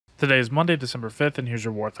Today is Monday, December 5th, and here's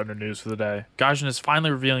your War Thunder news for the day. Gaijin is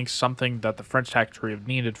finally revealing something that the French tacticians have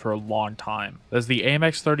needed for a long time. That's the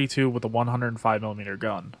AMX-32 with a 105mm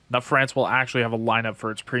gun. Now France will actually have a lineup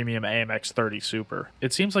for its premium AMX-30 Super.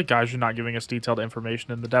 It seems like Gaijin not giving us detailed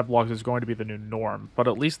information in the devlogs is going to be the new norm, but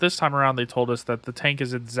at least this time around they told us that the tank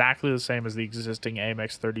is exactly the same as the existing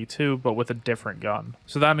AMX-32, but with a different gun.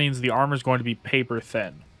 So that means the armor is going to be paper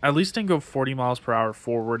thin. At least it can go 40 miles per hour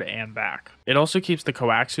forward and back. It also keeps the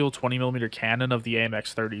coaxial 20mm cannon of the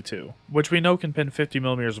AMX-32, which we know can pin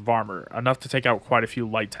 50mm of armor, enough to take out quite a few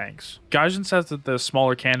light tanks. Gaijin says that the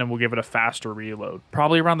smaller cannon will give it a faster reload,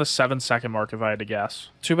 probably around the 7-second mark if I had to guess.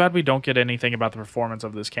 Too bad we don't get anything about the performance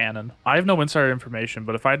of this cannon. I have no insider information,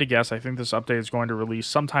 but if I had to guess, I think this update is going to release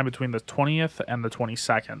sometime between the 20th and the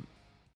 22nd.